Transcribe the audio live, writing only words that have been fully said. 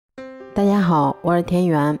好，我是田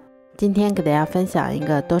园，今天给大家分享一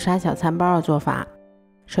个豆沙小餐包的做法。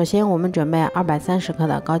首先我们准备230克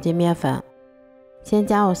的高筋面粉，先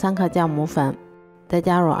加入3克酵母粉，再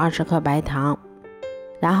加入20克白糖，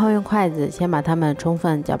然后用筷子先把它们充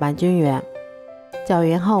分搅拌均匀。搅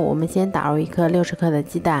匀后，我们先打入1颗60克的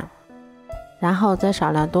鸡蛋，然后再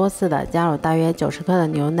少量多次的加入大约90克的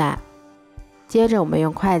牛奶。接着我们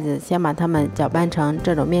用筷子先把它们搅拌成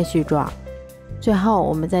这种面絮状，最后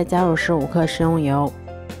我们再加入15克食用油，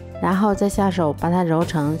然后再下手把它揉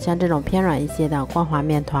成像这种偏软一些的光滑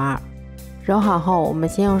面团。揉好后，我们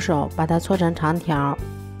先用手把它搓成长条，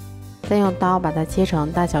再用刀把它切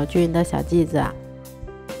成大小均匀的小剂子。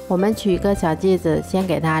我们取一个小剂子，先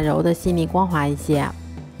给它揉得细腻光滑一些，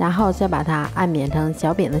然后再把它按扁成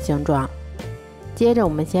小饼的形状。接着我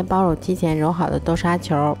们先包入提前揉好的豆沙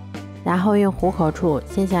球，然后用虎口处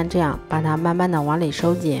先像这样把它慢慢的往里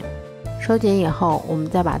收紧。收紧以后，我们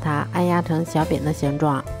再把它按压成小饼的形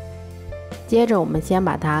状。接着我们先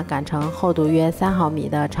把它擀成厚度约3毫米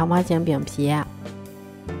的长方形饼皮。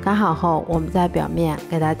擀好后，我们在表面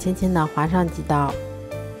给它轻轻的划上几刀。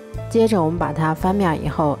接着我们把它翻面以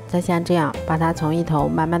后，再像这样把它从一头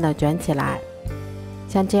慢慢的卷起来。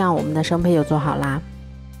像这样我们的生胚就做好啦。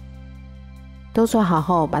都做好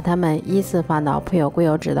后，把它们依次放到铺有硅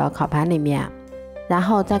油纸的烤盘里面，然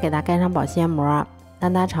后再给它盖上保鲜膜，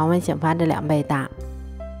让它常温醒发至2倍大。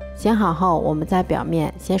醒好后，我们在表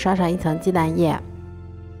面先刷上一层鸡蛋液，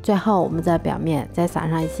最后我们在表面再撒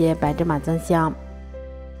上一些白芝麻增香。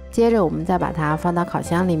接着我们再把它放到烤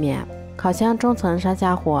箱里面，烤箱中层上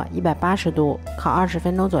下火180度，烤20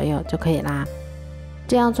分钟左右就可以啦。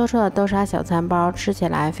这样做出的豆沙小餐包吃起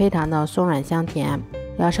来非常的松软香甜，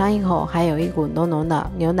咬上一口还有一股浓浓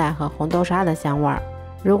的牛奶和红豆沙的香味儿。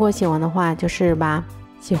如果喜欢的话就试试吧，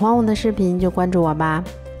喜欢我的视频就关注我吧，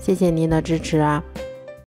谢谢您的支持。